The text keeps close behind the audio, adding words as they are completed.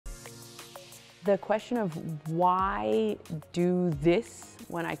The question of why do this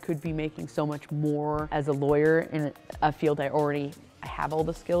when I could be making so much more as a lawyer in a field I already have all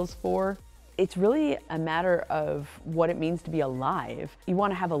the skills for. It's really a matter of what it means to be alive. You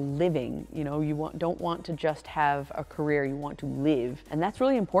want to have a living, you know, don't want to just have a career, you want to live. And that's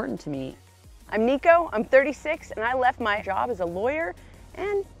really important to me. I'm Nico, I'm 36, and I left my job as a lawyer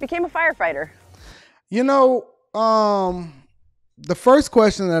and became a firefighter. You know, the first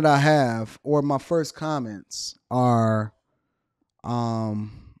question that I have, or my first comments are,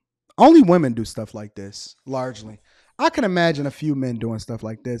 only women do stuff like this, largely. I can imagine a few men doing stuff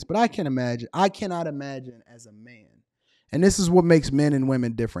like this, but I cannot imagine as a man. And this is what makes men and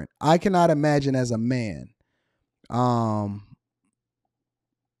women different. I cannot imagine as a man. I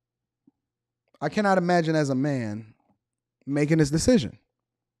cannot imagine as a man making this decision.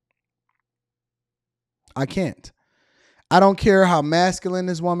 I can't. I don't care how masculine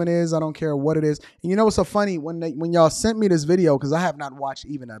this woman is. I don't care what it is. And you know what's so funny? When y'all sent me this video, because I have not watched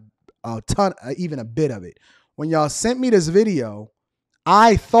even a bit of it. When y'all sent me this video,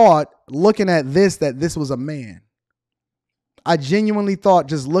 I thought, looking at this, that this was a man. I genuinely thought,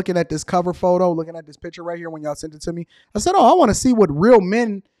 just looking at this cover photo, looking at this picture right here when y'all sent it to me, I said, oh, I want to see what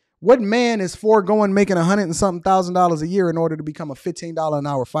man is foregoing making $100 and something thousand a year in order to become a $15 an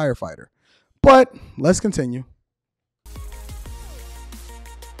hour firefighter. But let's continue.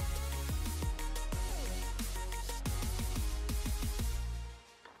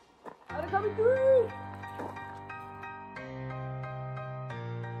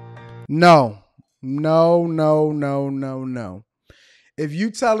 No. If you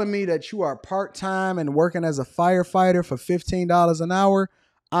telling me that you are part-time and working as a firefighter for $15 an hour,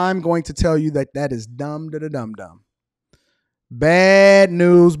 I'm going to tell you that that is dumb to the dum-dum. Bad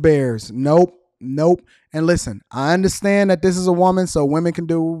news bears. Nope. And listen, I understand that this is a woman, so women can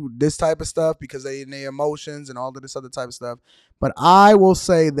do this type of stuff because they in their emotions and all of this other type of stuff. But I will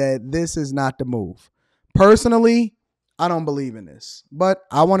say that this is not the move. Personally, I don't believe in this, but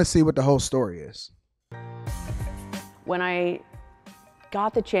I want to see what the whole story is. When I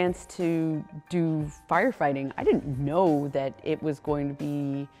got the chance to do firefighting, I didn't know that it was going to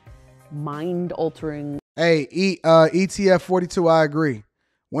be mind-altering. Hey, ETF 42, I agree.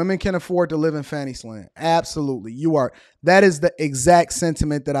 Women can afford to live in Fantasyland. Absolutely. That is the exact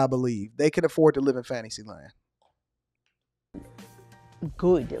sentiment that I believe. They can afford to live in Fantasyland.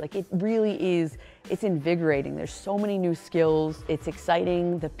 Good. Like, it really is, it's invigorating. There's so many new skills. It's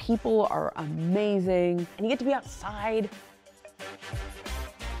exciting. The people are amazing. And you get to be outside.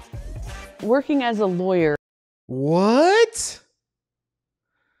 Working as a lawyer. What?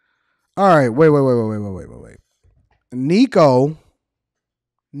 All right. Wait.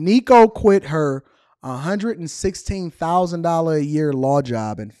 Nico quit her $116,000 a year law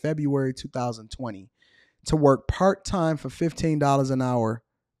job in February 2020 to work part-time for $15 an hour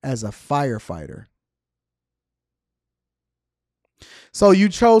as a firefighter. So you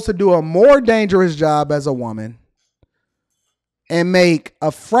chose to do a more dangerous job as a woman and make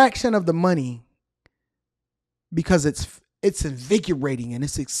a fraction of the money because it's invigorating and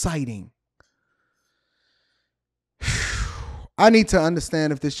it's exciting. I need to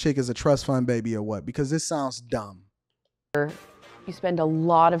understand if this chick is a trust fund baby or what, because this sounds dumb. You spend a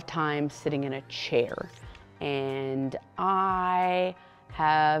lot of time sitting in a chair, and I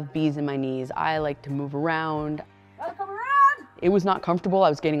have bees in my knees. I like to move around. Gotta come around! It was not comfortable. I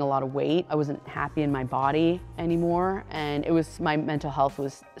was gaining a lot of weight. I wasn't happy in my body anymore, and my mental health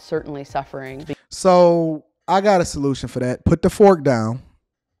was certainly suffering. So I got a solution for that. Put the fork down.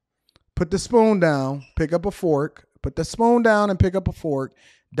 Put the spoon down. Pick up a fork. Put the spoon down and pick up a fork.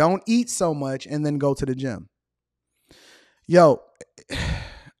 Don't eat so much and then go to the gym. Yo,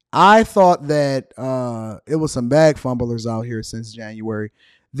 I thought that it was some bag fumblers out here since January.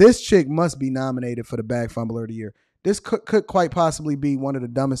 This chick must be nominated for the bag fumbler of the year. This could quite possibly be one of the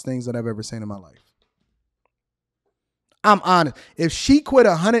dumbest things that I've ever seen in my life. I'm honest. If she quit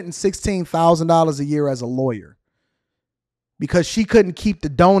 $116,000 a year as a lawyer because she couldn't keep the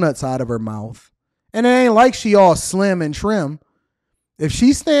donuts out of her mouth, and it ain't like she all slim and trim. If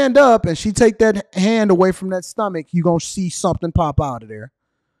she stand up and she take that hand away from that stomach, you gonna see something pop out of there.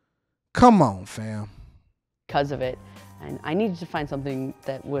 Come on, fam. Because of it. And I needed to find something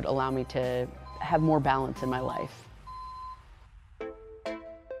that would allow me to have more balance in my life.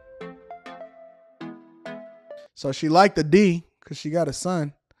 So she liked the D because she got a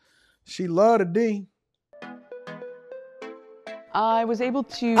son. She loved the D. I was able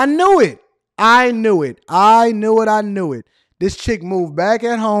to... I knew it. This chick moved back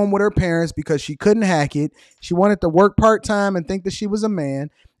at home with her parents because she couldn't hack it. She wanted to work part-time and think that she was a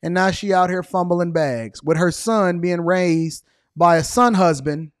man. and now she out here fumbling bags with her son being raised by a son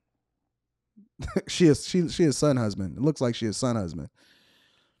husband. she is son husband. It looks like she is son husband.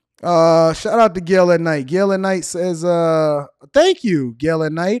 Shout out to Gail at Night. Gail at Night says, thank you, Gail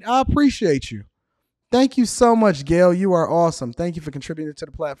at Night. I appreciate you. Thank you so much, Gail. You are awesome. Thank you for contributing to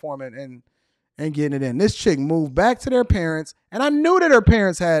the platform and getting it in. This chick moved back to their parents, and I knew that her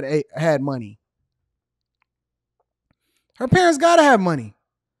parents had money. Her parents gotta have money.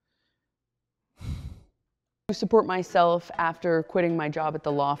 To support myself after quitting my job at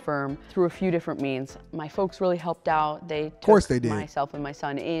the law firm through a few different means. My folks really helped out. Of course they did. Myself and my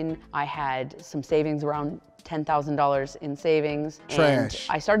son in. I had some savings, around $10,000 in savings. Trash.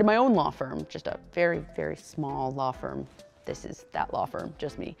 And I started my own law firm, just a very, very small law firm. This is that law firm,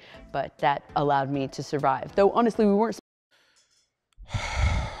 just me. But that allowed me to survive. Though honestly, we weren't.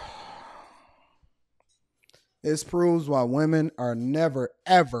 This proves why women are never,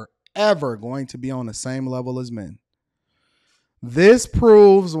 ever going to be on the same level as men. This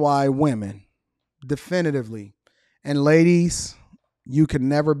proves why women, definitively, and ladies, you can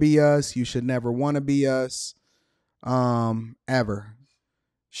never be us. You should never want to be us, ever.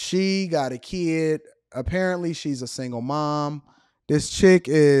 She got a kid. Apparently, she's a single mom. This chick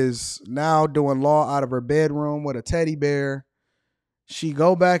is now doing law out of her bedroom with a teddy bear. She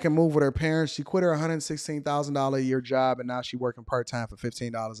go back and move with her parents. She quit her $116,000 a year job, and now she working part-time for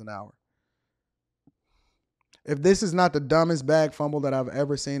 $15 an hour. If this is not the dumbest bag fumble that I've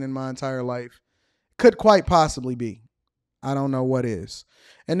ever seen in my entire life, could quite possibly be. I don't know what is.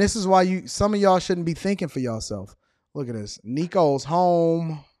 And this is why some of y'all shouldn't be thinking for yourself. Look at this. Nico's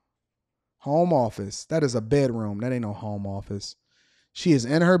home office. That is a bedroom. That ain't no home office. She is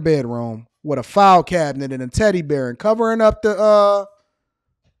in her bedroom with a file cabinet and a teddy bear and covering up the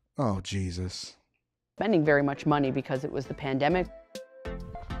oh, Jesus. Spending very much money because it was the pandemic.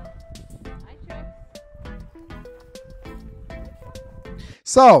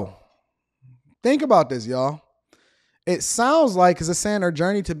 So, think about this, y'all. It sounds like, because it's saying her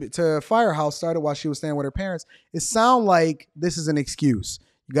journey to Firehouse started while she was staying with her parents. It sounds like this is an excuse.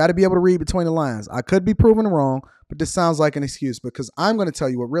 You got to be able to read between the lines. I could be proven wrong, but this sounds like an excuse because I'm going to tell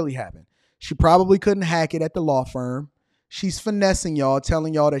you what really happened. She probably couldn't hack it at the law firm. She's finessing y'all,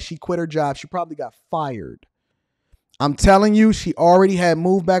 telling y'all that she quit her job. She probably got fired. I'm telling you, she already had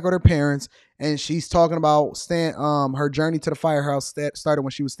moved back with her parents, and she's talking about her journey to the Firehouse started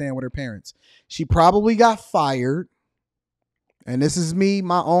when she was staying with her parents. She probably got fired, and this is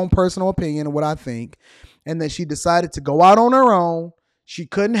my own personal opinion of what I think, and then she decided to go out on her own. She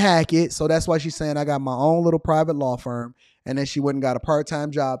couldn't hack it, so that's why she's saying, I got my own little private law firm, and then she went and got a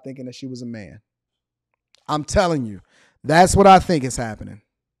part-time job thinking that she was a man. I'm telling you. That's what I think is happening.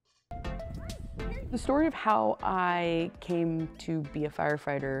 The story of how I came to be a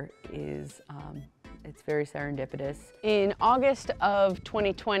firefighter is, it's very serendipitous. In August of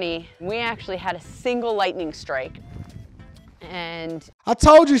 2020, we actually had a single lightning strike. And I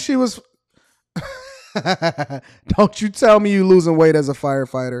told you she was... Don't you tell me you losing weight as a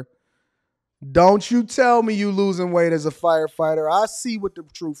firefighter. Don't you tell me you losing weight as a firefighter. I see what the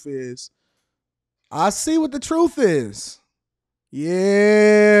truth is. I see what the truth is.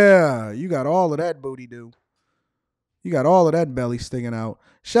 Yeah, you got all of that booty do. You got all of that belly sticking out.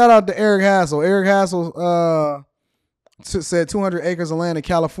 Shout out to Eric Hassel. Eric Hassel said 200 acres of land in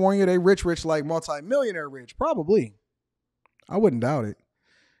California. They rich like multi-millionaire rich. Probably. I wouldn't doubt it.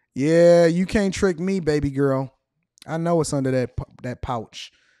 Yeah, you can't trick me, baby girl. I know what's under that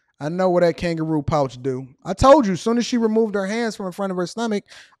pouch. I know what that kangaroo pouch do. I told you, as soon as she removed her hands from in front of her stomach,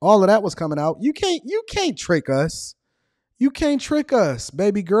 all of that was coming out. You can't trick us. You can't trick us,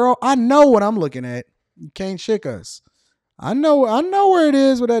 baby girl. I know what I'm looking at. You can't trick us. I know where it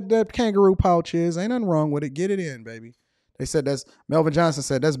is, where that kangaroo pouch is. Ain't nothing wrong with it. Get it in, baby. They said Melvin Johnson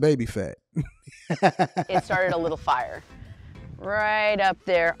said that's baby fat. It started a little fire right up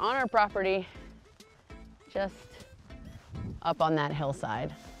there on our property, just up on that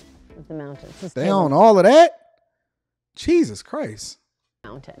hillside. The mountains. They own all of that? Jesus Christ.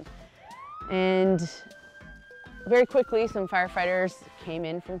 Mountain. And very quickly, some firefighters came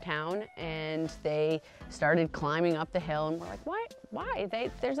in from town and they started climbing up the hill, and we're like, why?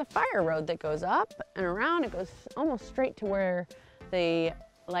 There's a fire road that goes up and around. It goes almost straight to where the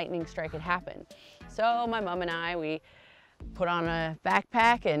lightning strike had happened. So my mom and I, we put on a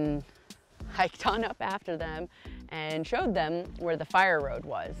backpack and hiked on up after them and showed them where the fire road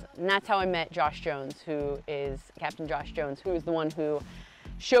was. And that's how I met Josh Jones, Captain Josh Jones, who is the one who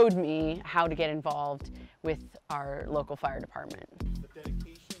showed me how to get involved with our local fire department. The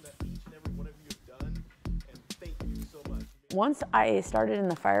dedication that each and every one of you have done, and thank you so much. Once I started in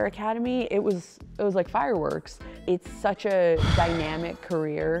the fire academy, it was like fireworks. It's such a dynamic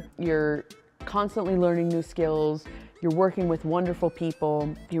career. You're constantly learning new skills. You're working with wonderful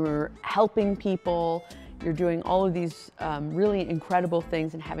people. You're helping people. You're doing all of these really incredible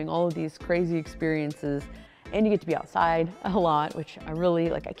things and having all of these crazy experiences. And you get to be outside a lot, which I really,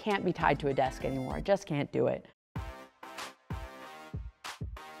 like, I can't be tied to a desk anymore. I just can't do it.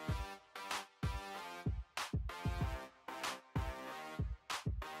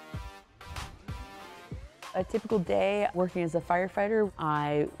 A typical day working as a firefighter,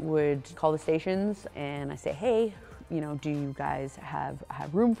 I would call the stations and I say, hey, you know, do you guys have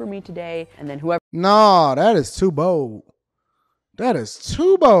room for me today? And then whoever. No, that is too bold. That is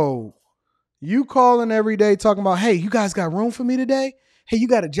too bold. You calling every day talking about, hey, you guys got room for me today? Hey, you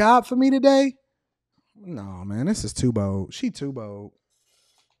got a job for me today? No, man, this is too bold. She too bold.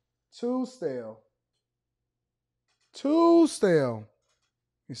 Too stale. Too stale.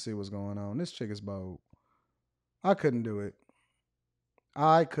 Let me see what's going on. This chick is bold. I couldn't do it.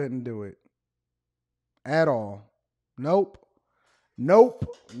 I couldn't do it. At all. Nope. Nope.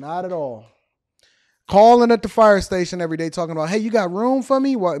 Not at all. Calling at the fire station every day talking about, hey, you got room for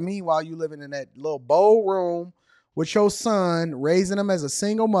me? Meanwhile, you living in that little bold room with your son, raising him as a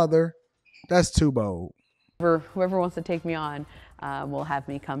single mother. That's too bold. Whoever wants to take me on will have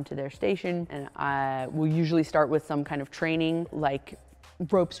me come to their station, and I will usually start with some kind of training, like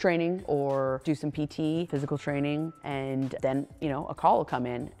ropes training or do some PT, physical training, and then, you know, a call will come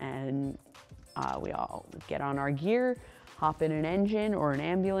in and we all get on our gear, hop in an engine or an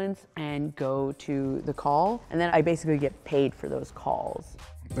ambulance and go to the call. And then I basically get paid for those calls.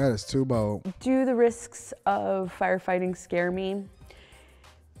 That is too bold. Do the risks of firefighting scare me?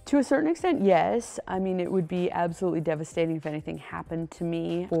 To a certain extent, yes. I mean, it would be absolutely devastating if anything happened to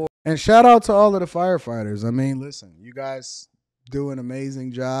me. And shout out to all of the firefighters. I mean, listen, you guys do an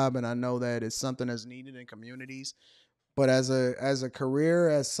amazing job, and I know that it's something that's needed in communities. But as a career,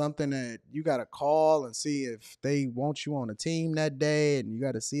 as something that you got to call and see if they want you on a team that day, and you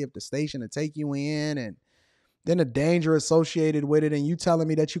got to see if the station will take you in, and then the danger associated with it, and you telling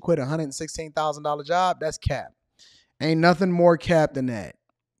me that you quit a $116,000 job, that's cap. Ain't nothing more cap than that.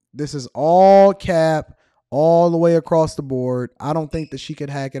 This is all cap all the way across the board. I don't think that she could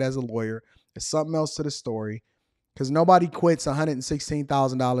hack it as a lawyer. There's something else to the story, because nobody quits a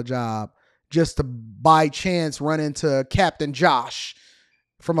 $116,000 job just to by chance run into Captain Josh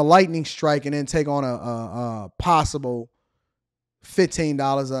from a lightning strike and then take on a possible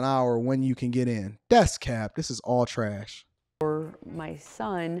 $15 an hour when you can get in. That's cap. This is all trash. For my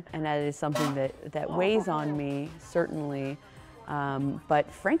son, and that is something that weighs on me, certainly.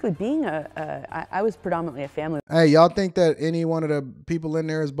 But frankly, being I was predominantly a family. Hey, y'all think that any one of the people in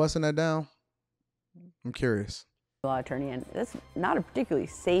there is busting that down? I'm curious. Law attorney, and that's not a particularly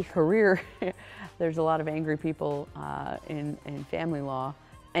safe career. There's a lot of angry people in family law,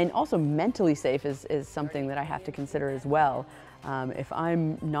 and also mentally safe is something that I have to consider as well. If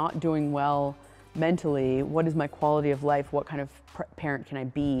I'm not doing well mentally, what is my quality of life? What kind of parent can I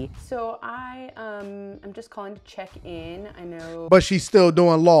be? So I'm just calling to check in. I know, but she's still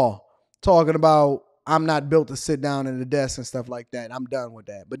doing law, talking about I'm not built to sit down at a desk and stuff like that. I'm done with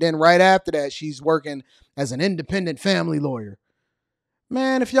that. But then right after that, she's working as an independent family lawyer.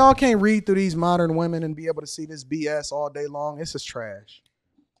 Man, if y'all can't read through these modern women and be able to see this BS all day long, this is trash.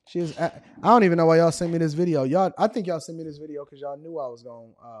 I don't even know why y'all sent me this video. I think y'all sent me this video because y'all knew I was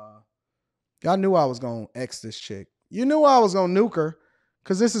going to X this chick. You knew I was going to nuke her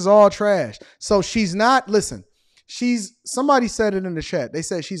because this is all trash. So she's not, listen, somebody said it in the chat. They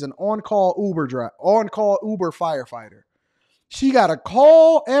said she's an on-call Uber firefighter. She got a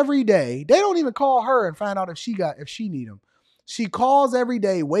call every day. They don't even call her and find out if she need them. She calls every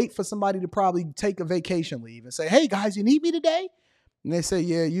day, wait for somebody to probably take a vacation leave and say, hey guys, you need me today? And they say,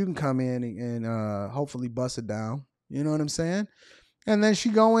 yeah, you can come in and hopefully bust it down. You know what I'm saying? And then she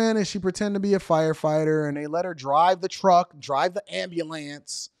go in and she pretend to be a firefighter, and they let her drive the truck, drive the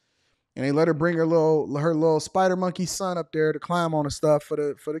ambulance. And they let her bring her little spider monkey son up there to climb on the stuff for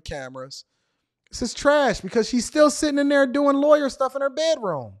the cameras. This is trash because she's still sitting in there doing lawyer stuff in her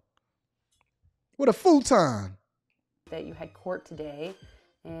bedroom with a futon. That you had court today,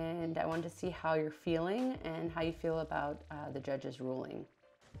 and I wanted to see how you're feeling and how you feel about the judge's ruling.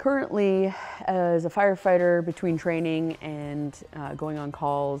 Currently, as a firefighter, between training and going on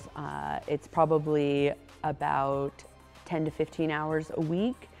calls, it's probably about 10 to 15 hours a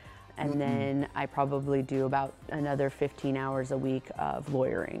week. And then I probably do about another 15 hours a week of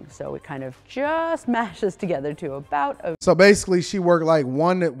lawyering. So it kind of just mashes together to about a. So basically she worked like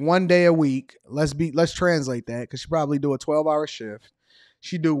one day a week. Let's translate that, because she probably do a 12-hour shift.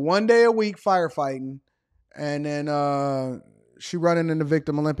 She do 1 day a week firefighting, and then she running in the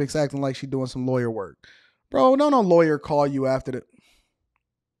Victim Olympics acting like she doing some lawyer work. Bro, no lawyer call you after the.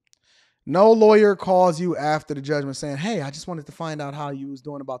 No lawyer calls you after the judgment saying, hey, I just wanted to find out how you was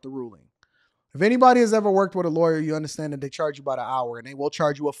doing about the ruling. If anybody has ever worked with a lawyer, you understand that they charge you about an hour, and they will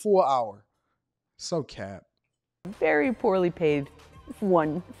charge you a full hour. So cap. Very poorly paid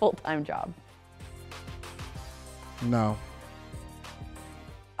one full-time job. No.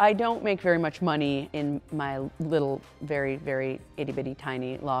 I don't make very much money in my little, very, very itty-bitty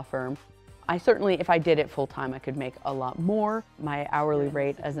tiny law firm. I certainly, if I did it full-time, I could make a lot more. My hourly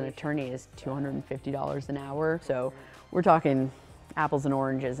rate as an attorney is $250 an hour. So we're talking apples and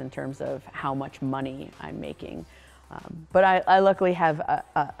oranges in terms of how much money I'm making. But I luckily have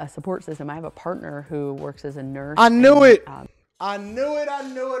a support system. I have a partner who works as a nurse. I knew it. I knew it. I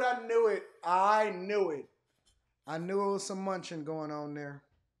knew it. I knew it. I knew it. I knew it was some munching going on there.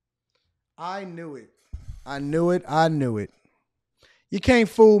 I knew it. I knew it. I knew it. You can't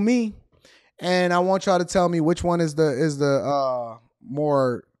fool me. And I want y'all to tell me which one is the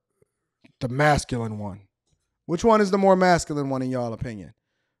masculine one. Which one is the more masculine one in y'all opinion?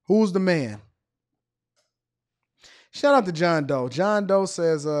 Who's the man? Shout out to John Doe. John Doe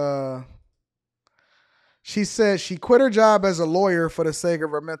says she said she quit her job as a lawyer for the sake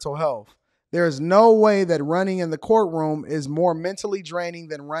of her mental health. There is no way that running in the courtroom is more mentally draining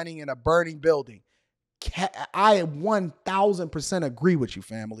than running in a burning building. I 1000% agree with you,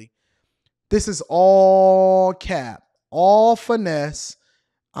 family. This is all cap, all finesse.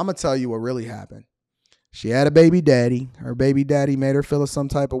 I'm going to tell you what really happened. She had a baby daddy. Her baby daddy made her feel some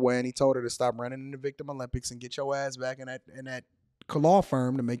type of way, and he told her to stop running in the Victim Olympics and get your ass back in that law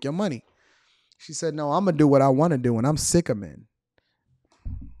firm to make your money. She said, no, I'm going to do what I want to do, and I'm sick of men.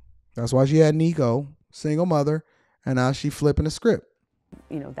 That's why she had Nico, single mother, and now she flipping the script.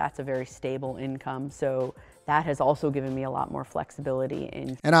 You know, that's a very stable income. So that has also given me a lot more flexibility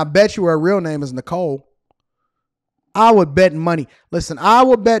in. And I bet you her real name is Nicole. I would bet money. Listen, I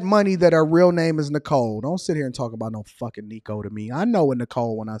would bet money that her real name is Nicole. Don't sit here and talk about no fucking Nico to me. I know a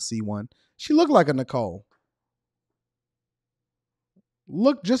Nicole when I see one. She looked like a Nicole.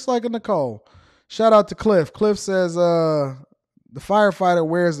 Look just like a Nicole. Shout out to Cliff. Cliff says, the firefighter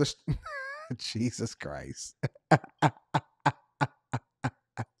wears the... Jesus Christ.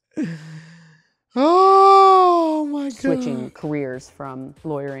 Oh my God. Switching careers from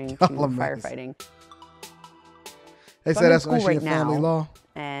lawyering to firefighting. They said that's when she in family law.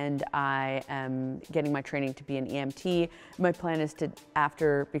 And I am getting my training to be an EMT. My plan is to,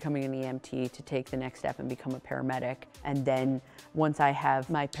 after becoming an EMT, to take the next step and become a paramedic. And then once I have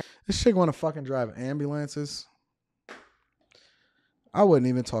my... This chick want to fucking drive ambulances. I wouldn't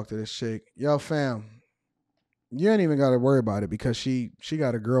even talk to this chick. Yo, fam, you ain't even got to worry about it because she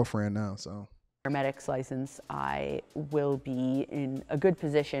got a girlfriend now, so. Paramedic's license, I will be in a good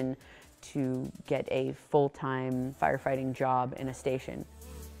position to get a full-time firefighting job in a station.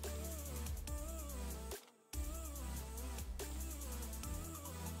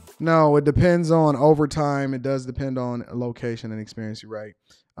 No, it depends on overtime. It does depend on location and experience. You're right.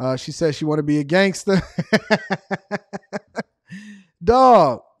 She says she want to be a gangster.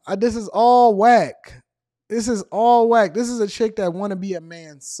 Dog, this is all whack. This is all whack. This is a chick that want to be a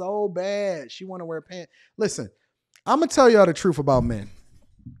man so bad. She want to wear pants. Listen, I'm going to tell y'all the truth about men.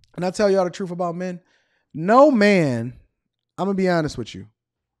 And I tell y'all the truth about men. No man, I'm going to be honest with you.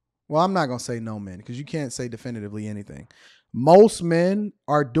 Well, I'm not going to say no men because you can't say definitively anything. Most men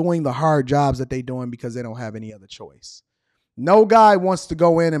are doing the hard jobs that they're doing because they don't have any other choice. No guy wants to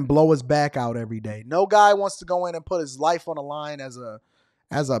go in and blow his back out every day. No guy wants to go in and put his life on the line as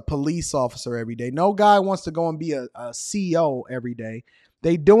a police officer every day. No guy wants to go and be a CEO every day.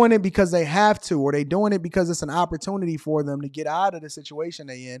 They doing it because they have to, or they doing it because it's an opportunity for them to get out of the situation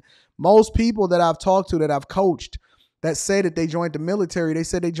they in. Most people that I've talked to, that I've coached, that say that they joined the military, they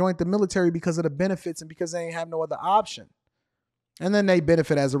said they joined the military because of the benefits and because they ain't have no other option. And then they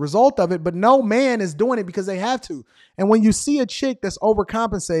benefit as a result of it. But no man is doing it because they have to. And when you see a chick that's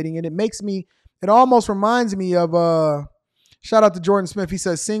overcompensating, and it almost reminds me of, shout out to Jordan Smith. He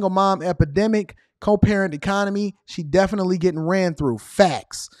says, single mom epidemic, co-parent economy. She definitely getting ran through.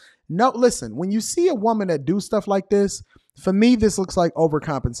 Facts. No, listen, when you see a woman that do stuff like this, for me, this looks like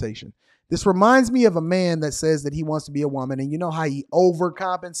overcompensation. This reminds me of a man that says that he wants to be a woman. And you know how he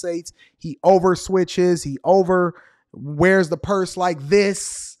overcompensates? He over switches. He over wears the purse like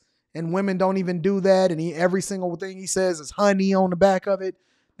this and women don't even do that. And every single thing he says is honey on the back of it.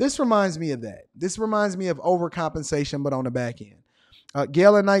 This reminds me of that. This reminds me of overcompensation, but on the back end.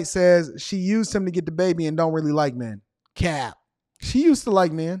 Gayla Knight says she used him to get the baby and don't really like men. Cap. She used to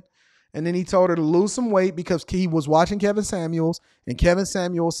like men. And then he told her to lose some weight because he was watching Kevin Samuels. And Kevin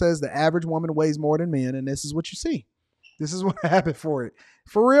Samuels says the average woman weighs more than men. And this is what you see. This is what happened for it.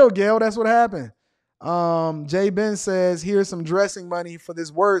 For real, Gail, that's what happened. Jay Ben says, here's some dressing money for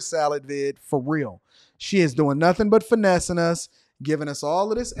this word salad vid. For real. She is doing nothing but finessing us, giving us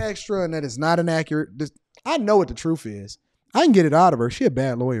all of this extra, and that is not inaccurate. I know what the truth is. I can get it out of her. She a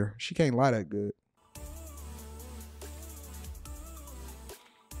bad lawyer. She can't lie that good.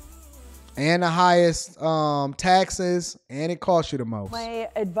 And the highest taxes, and it costs you the most. My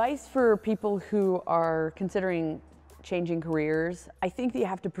advice for people who are considering changing careers, I think that you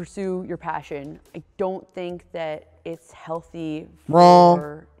have to pursue your passion. I don't think that it's healthy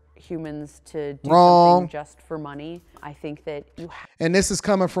for humans to do something just for money. I think that you and this is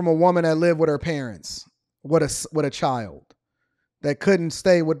coming from a woman that lived with her parents, with a child that couldn't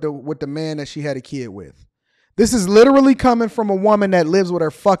stay with the man that she had a kid with. This is literally coming from a woman that lives with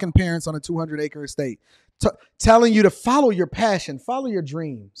her fucking parents on a 200-acre estate, telling you to follow your passion, follow your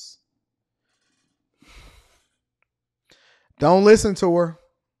dreams. Don't listen to her.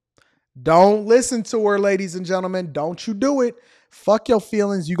 Don't listen to her, ladies and gentlemen. Don't you do it. Fuck your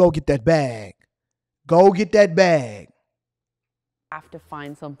feelings. You go get that bag. Go get that bag. Have to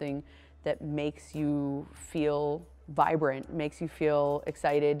find something that makes you feel vibrant, makes you feel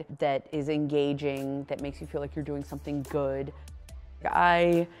excited, that is engaging, that makes you feel like you're doing something good.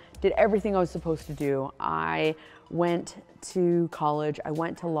 I did everything I was supposed to do. I went to college, I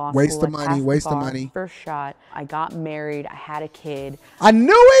went to law school. Waste the money, waste the money. First shot, I got married, I had a kid. I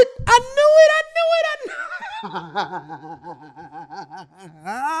knew it, I knew it, I knew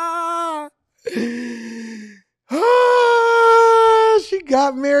it. She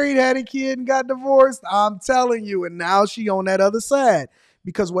got married, had a kid, and got divorced. I'm telling you, and now she on that other side.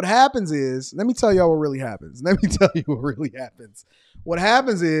 Because what happens is, let me tell y'all what really happens. Let me tell you what really happens. What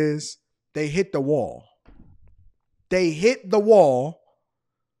happens is they hit the wall. They hit the wall,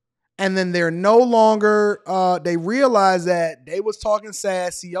 and then they're no longer, they realize that they was talking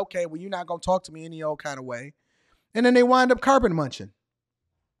sassy. Okay, well, you're not going to talk to me any old kind of way. And then they wind up carpet munching.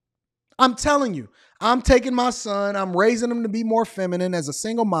 I'm telling you, I'm taking my son, I'm raising him to be more feminine as a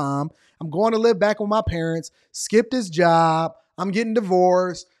single mom. I'm going to live back with my parents, skip this job. I'm getting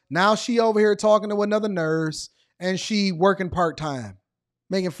divorced. Now she over here talking to another nurse, and she working part-time,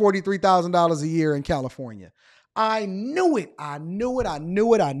 making $43,000 a year in California. I knew it. I knew it. I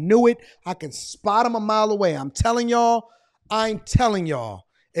knew it. I knew it. I can spot him a mile away. I'm telling y'all,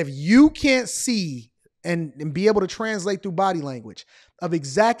 if you can't see and be able to translate through body language of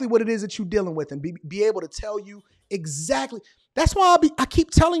exactly what it is that you're dealing with and be able to tell you exactly. That's why I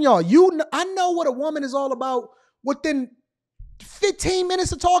keep telling y'all, I know what a woman is all about within 15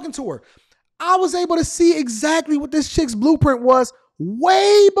 minutes of talking to her. I was able to see exactly what this chick's blueprint was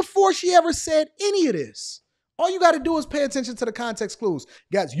way before she ever said any of this. All you got to do is pay attention to the context clues.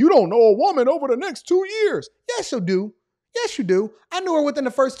 Guys, you don't know a woman over the next 2 years. Yes, you do. Yes, you do. I knew her within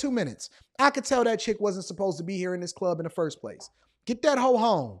the first 2 minutes. I could tell that chick wasn't supposed to be here in this club in the first place. Get that hoe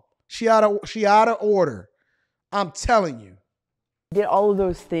home. She out of order. I'm telling you. Did all of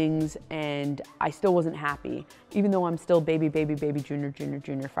those things and I still wasn't happy. Even though I'm still baby, junior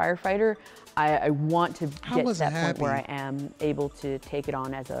firefighter, I want to get to that point where I am able to take it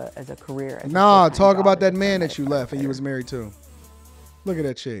on as a career. Nah, talk about that man that you left and you was married to. Look at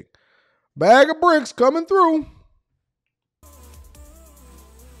that chick. Bag of bricks coming through.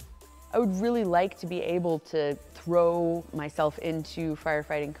 I would really like to be able to throw myself into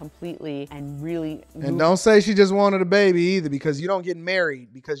firefighting completely and really And don't say she just wanted a baby either, because you don't get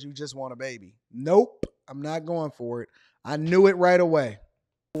married because you just want a baby. Nope, I'm not going for it. I knew it right away.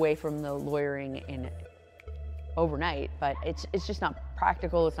 Away from the lawyering in overnight, but it's just not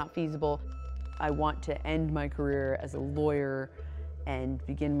practical, it's not feasible. I want to end my career as a lawyer and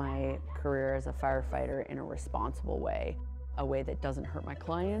begin my career as a firefighter in a responsible way. A way that doesn't hurt my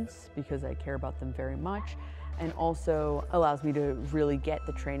clients because I care about them very much, and also allows me to really get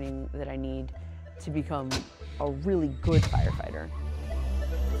the training that I need to become a really good firefighter.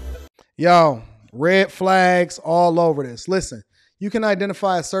 Yo, red flags all over this. Listen, you can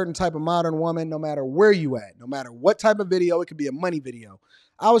identify a certain type of modern woman no matter where you at, no matter what type of video. It could be a money video.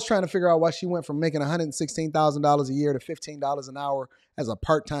 I was trying to figure out why she went from making $116,000 a year to $15 an hour as a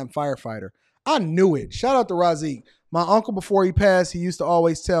part-time firefighter. I knew it. Shout out to Razik. My uncle, before he passed, he used to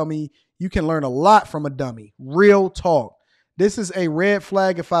always tell me, you can learn a lot from a dummy. Real talk. This is a red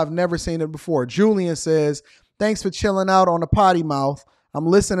flag if I've never seen it before. Julian says, thanks for chilling out on the potty mouth. I'm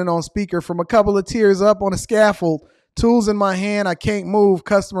listening on speaker from a couple of tiers up on a scaffold. Tools in my hand. I can't move.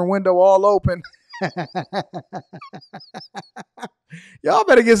 Customer window all open. Y'all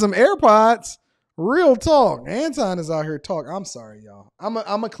better get some AirPods. Real talk. Anton is out here talking. I'm sorry, y'all. I'm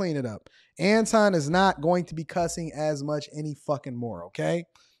going to clean it up. Anton is not going to be cussing as much any fucking more, okay?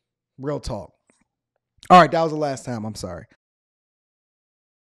 Real talk. All right, that was the last time. I'm sorry.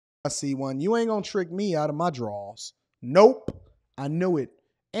 I see one. You ain't going to trick me out of my draws. Nope. I knew it.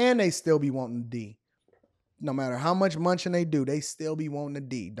 And they still be wanting D. No matter how much munching they do, they still be wanting the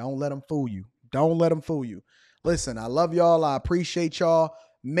D. Don't let them fool you. Don't let them fool you. Listen, I love y'all. I appreciate y'all.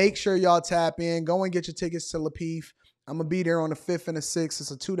 Make sure y'all tap in. Go and get your tickets to Lapeef. I'm going to be there on the 5th and the 6th.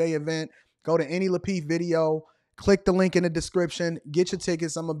 It's a 2-day event. Go to any Lapeef video. Click the link in the description. Get your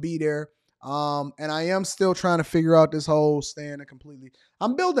tickets. I'm going to be there. And I am still trying to figure out this whole staying completely.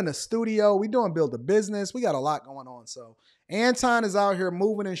 I'm building a studio. We doing build a business. We got a lot going on. So Anton is out here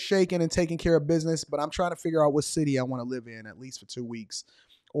moving and shaking and taking care of business, but I'm trying to figure out what city I want to live in at least for 2 weeks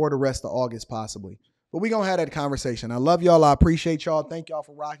or the rest of August possibly. But we're going to have that conversation. I love y'all. I appreciate y'all. Thank y'all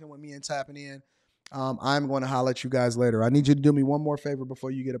for rocking with me and tapping in. I'm going to holler at you guys later. I need you to do me one more favor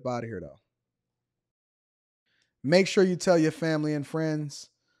before you get up out of here, though. Make sure you tell your family and friends.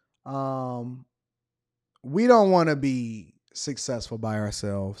 We don't want to be successful by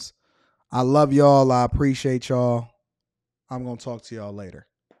ourselves. I love y'all. I appreciate y'all. I'm going to talk to y'all later.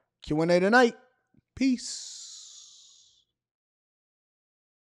 Q&A tonight. Peace.